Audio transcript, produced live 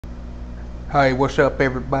Hey, what's up,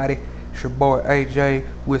 everybody? It's your boy AJ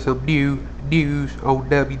with some new news on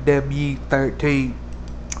WWE 13.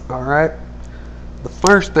 Alright? The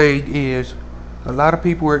first thing is, a lot of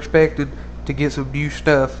people were expecting to get some new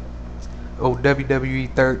stuff on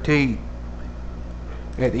WWE 13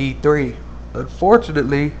 at E3.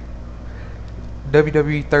 Unfortunately,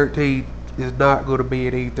 WWE 13 is not going to be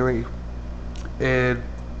at E3. And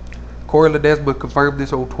Corey Ledesma confirmed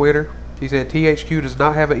this on Twitter. He said THQ does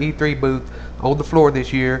not have an E3 booth on the floor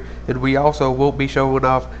this year, and we also won't be showing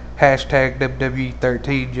off hashtag WWE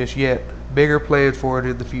 13 just yet. Bigger plans for it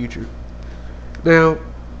in the future. Now,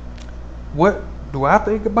 what do I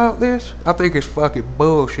think about this? I think it's fucking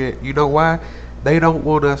bullshit. You know why? They don't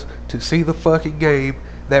want us to see the fucking game.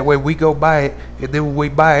 That way we go buy it, and then when we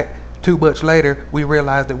buy it 2 months later, we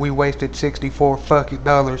realize that we wasted $64 fucking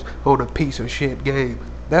dollars on a piece of shit game.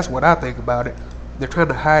 That's what I think about it. They're trying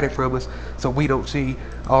to hide it from us so we don't see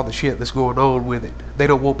all the shit that's going on with it. They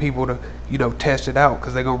don't want people to, test it out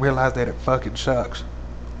because they're going to realize that it fucking sucks.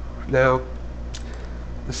 Now,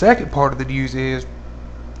 the second part of the news is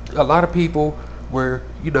a lot of people were,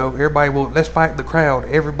 everybody will, let's fight in the crowd.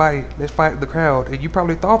 Everybody, let's fight in the crowd. And you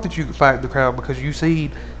probably thought that you could fight in the crowd because you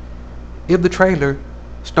seen in the trailer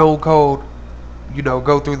Stone Cold,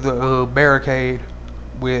 go through the barricade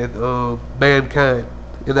with Mankind.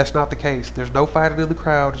 And that's not the case. There's no fighting in the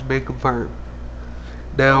crowd. It's been confirmed.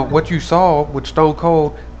 Now, what you saw with Stone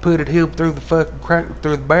Cold putting him through the fucking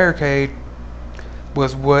through the barricade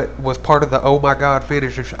was what was part of the oh my god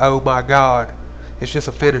finisher. Oh my god, it's just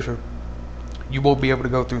a finisher. You won't be able to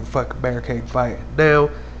go through the fucking barricade fight.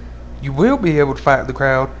 Now, you will be able to fight in the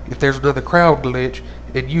crowd if there's another crowd glitch.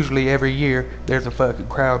 And usually every year there's a fucking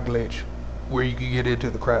crowd glitch where you can get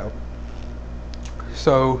into the crowd.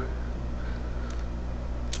 So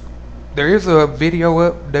there is a video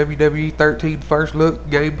up, WWE 13 first look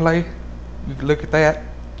gameplay. You can look at that.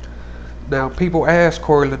 Now, people asked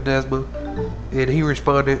Corey Ledesma, and he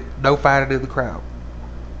responded, no fighting in the crowd.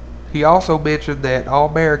 He also mentioned that all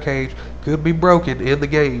barricades could be broken in the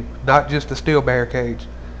game, not just the steel barricades.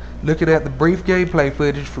 Looking at the brief gameplay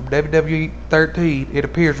footage from WWE 13, it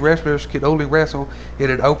appears wrestlers can only wrestle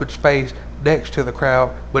in an open space next to the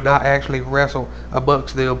crowd, but not actually wrestle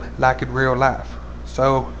amongst them like in real life.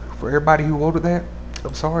 So, for everybody who wanted that,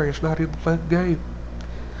 I'm sorry, it's not in the fucking game.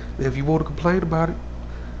 If you want to complain about it,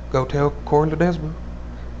 go tell Corey Ledesma,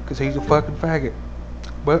 because he's a fucking faggot.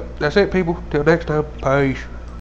 But that's it, people. Till next time, peace.